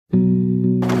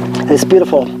This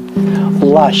beautiful,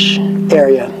 lush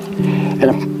area in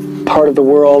a part of the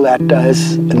world that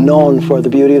is known for the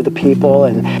beauty of the people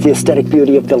and the aesthetic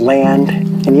beauty of the land.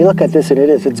 And you look at this and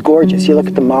it's gorgeous. You look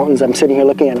at the mountains. I'm sitting here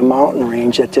looking at a mountain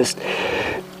range that just,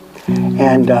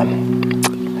 and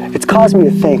it's caused me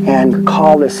to think and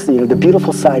recall this, the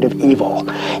beautiful side of evil.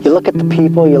 You look at the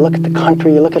people, you look at the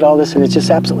country, you look at all this, and it's just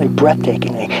absolutely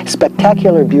breathtakingly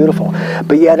spectacular, beautiful.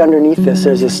 But yet underneath this,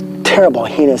 there's this terrible,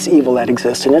 heinous evil that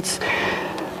exists, and it's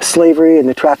slavery and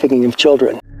the trafficking of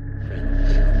children.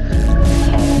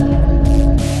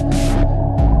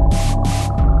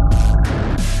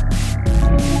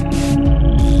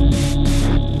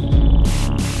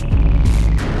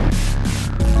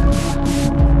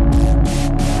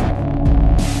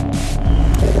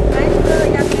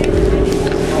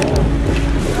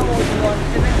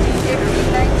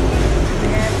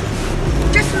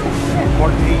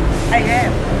 I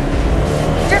have.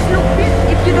 Just look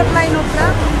it. If you don't like, no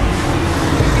problem.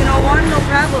 If you don't want, no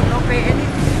problem. No pay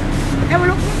anything. Have a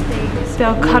look at.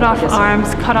 They'll cut off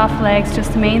arms, cut off legs,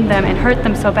 just maim them and hurt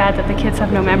them so bad that the kids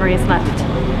have no memories left.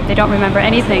 They don't remember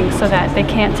anything so that they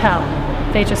can't tell.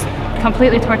 They just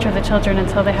completely torture the children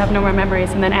until they have no more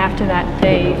memories, and then after that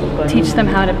they teach them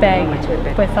how to beg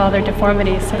with all their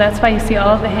deformities. So that's why you see all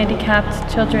of the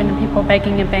handicapped children and people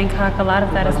begging in Bangkok. A lot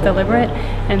of that is deliberate,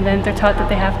 and then they're taught that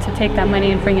they have to take that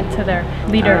money and bring it to their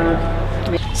leader.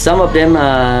 Some of them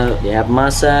they have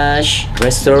massage,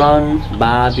 restaurant,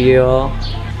 bar, beer.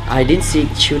 I didn't see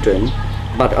children,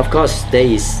 but of course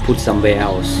they is put somewhere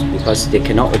else because they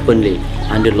cannot openly.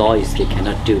 Under law is they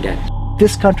cannot do that.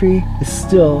 This country is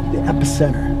still the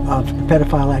epicenter of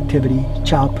pedophile activity,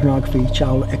 child pornography,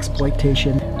 child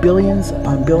exploitation. Billions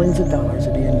upon billions of dollars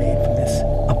are being made from this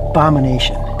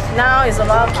abomination. Now it's a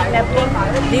lot of kidnapping.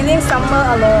 During summer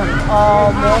alone,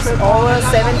 almost over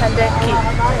 700 kids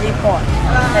report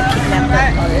that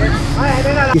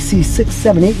kidnapped. You see 6,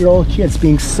 7, 8-year-old kids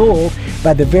being sold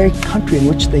by the very country in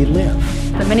which they live.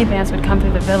 The minivans would come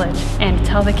through the village and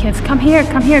tell the kids, come here,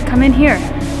 come in here.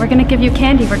 We're gonna give you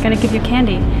candy, we're gonna give you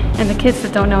candy. And the kids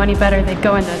that don't know any better, they'd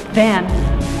go in the van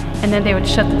and then they would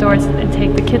shut the doors and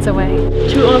take the kids away.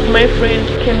 2 of my friends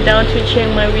came down to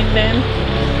Chiang Mai with them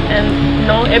and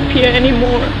not appear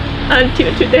anymore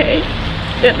until today.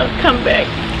 They not come back.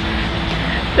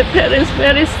 The parents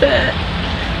very sad.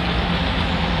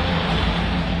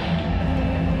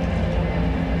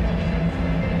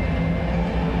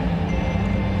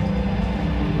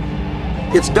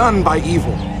 It's done by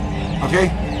evil,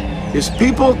 okay? It's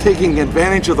people taking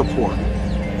advantage of the poor.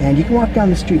 And you can walk down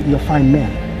the street and you'll find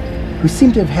men who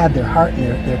seem to have had their heart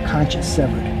and their conscience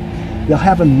severed. They'll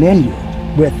have a menu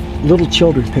with little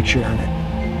children's picture on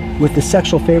it, with the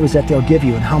sexual favors that they'll give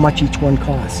you and how much each one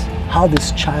costs. How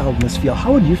this child must feel.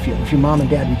 How would you feel if your mom and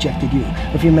dad rejected you?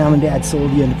 Or if your mom and dad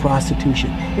sold you into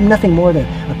prostitution? You're nothing more than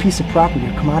a piece of property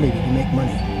or commodity to make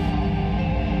money.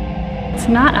 It's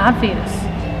not obvious.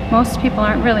 Most people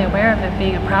aren't really aware of it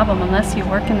being a problem unless you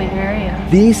work in the area.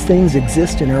 These things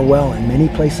exist and are well in many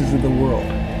places of the world.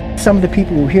 Some of the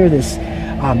people who hear this,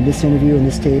 this interview and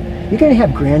this tape, you're going to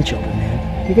have grandchildren,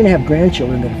 man. You're going to have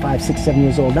grandchildren that are 5, 6, 7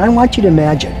 years old. And I want you to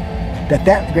imagine that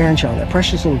that grandchild, that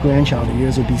precious little grandchild of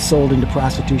yours, would be sold into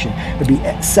prostitution, would be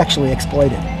sexually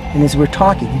exploited. And as we're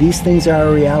talking, these things are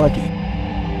a reality.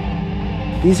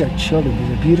 These are children.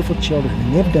 These are beautiful children,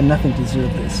 and they've done nothing to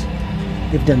deserve this.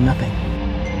 They've done nothing.